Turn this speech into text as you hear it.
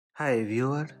Hi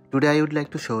viewer, today I would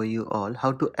like to show you all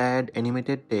how to add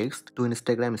animated text to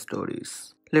Instagram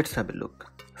stories. Let's have a look.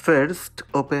 First,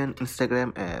 open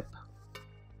Instagram app.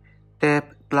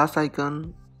 Tap plus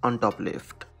icon on top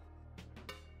left.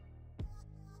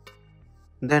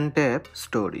 Then tap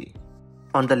story.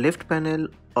 On the left panel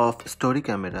of story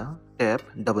camera, tap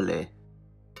AA.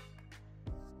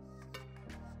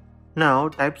 Now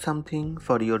type something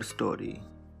for your story.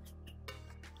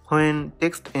 When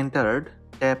text entered,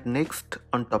 tap next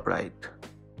on top right.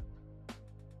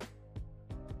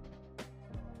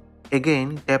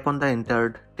 Again tap on the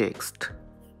entered text.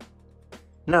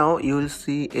 Now you will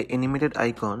see an animated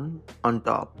icon on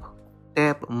top.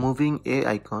 Tap moving A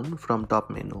icon from top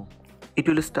menu. It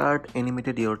will start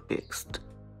animated your text.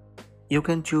 You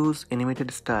can choose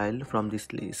animated style from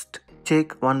this list.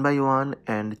 Check one by one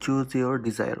and choose your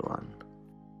desired one.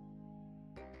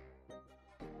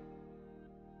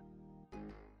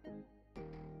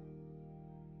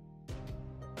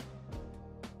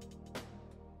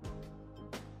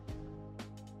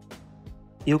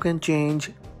 You can change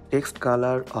text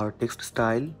color or text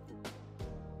style.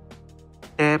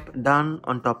 Tap done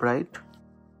on top right.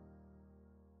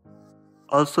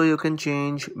 Also you can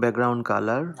change background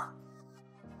color.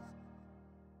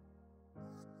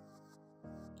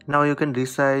 Now you can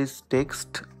resize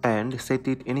text and set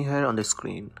it anywhere on the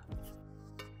screen.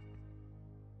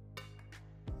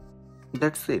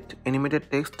 That's it,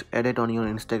 animated text added on your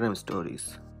Instagram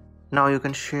stories. Now you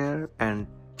can share and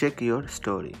check your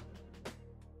story.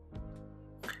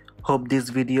 Hope this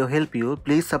video helped you.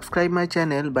 Please subscribe my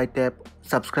channel by tap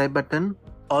subscribe button.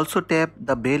 Also tap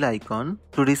the bell icon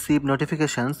to receive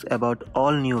notifications about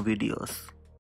all new videos.